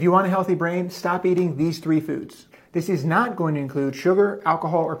If you want a healthy brain, stop eating these 3 foods. This is not going to include sugar,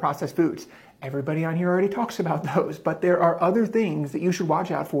 alcohol, or processed foods. Everybody on here already talks about those, but there are other things that you should watch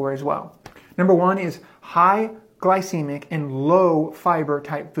out for as well. Number 1 is high glycemic and low fiber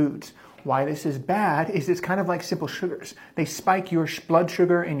type foods. Why this is bad is it's kind of like simple sugars. They spike your blood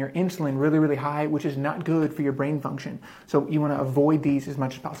sugar and your insulin really, really high, which is not good for your brain function. So you want to avoid these as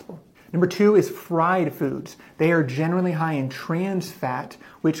much as possible. Number 2 is fried foods. They are generally high in trans fat,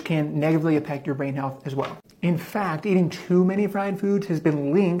 which can negatively affect your brain health as well. In fact, eating too many fried foods has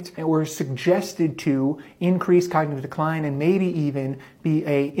been linked or suggested to increase cognitive decline and maybe even be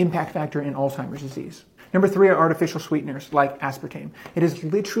an impact factor in Alzheimer's disease. Number 3 are artificial sweeteners like aspartame. It has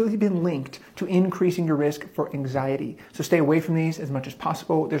literally been linked to increasing your risk for anxiety. So stay away from these as much as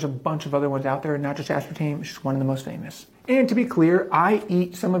possible. There's a bunch of other ones out there, not just aspartame. It's just one of the most famous. And to be clear, I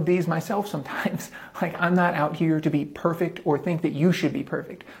eat some of these myself sometimes. I'm not out here to be perfect or think that you should be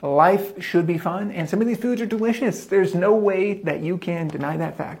perfect. Life should be fun, and some of these foods are delicious. There's no way that you can deny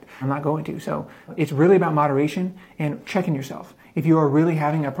that fact. I'm not going to. So it's really about moderation and checking yourself. If you are really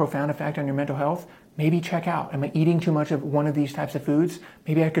having a profound effect on your mental health, maybe check out, am I eating too much of one of these types of foods?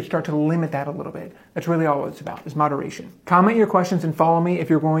 Maybe I could start to limit that a little bit. That's really all it's about, is moderation. Comment your questions and follow me if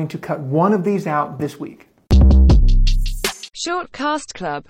you're going to cut one of these out this week. Shortcast Club.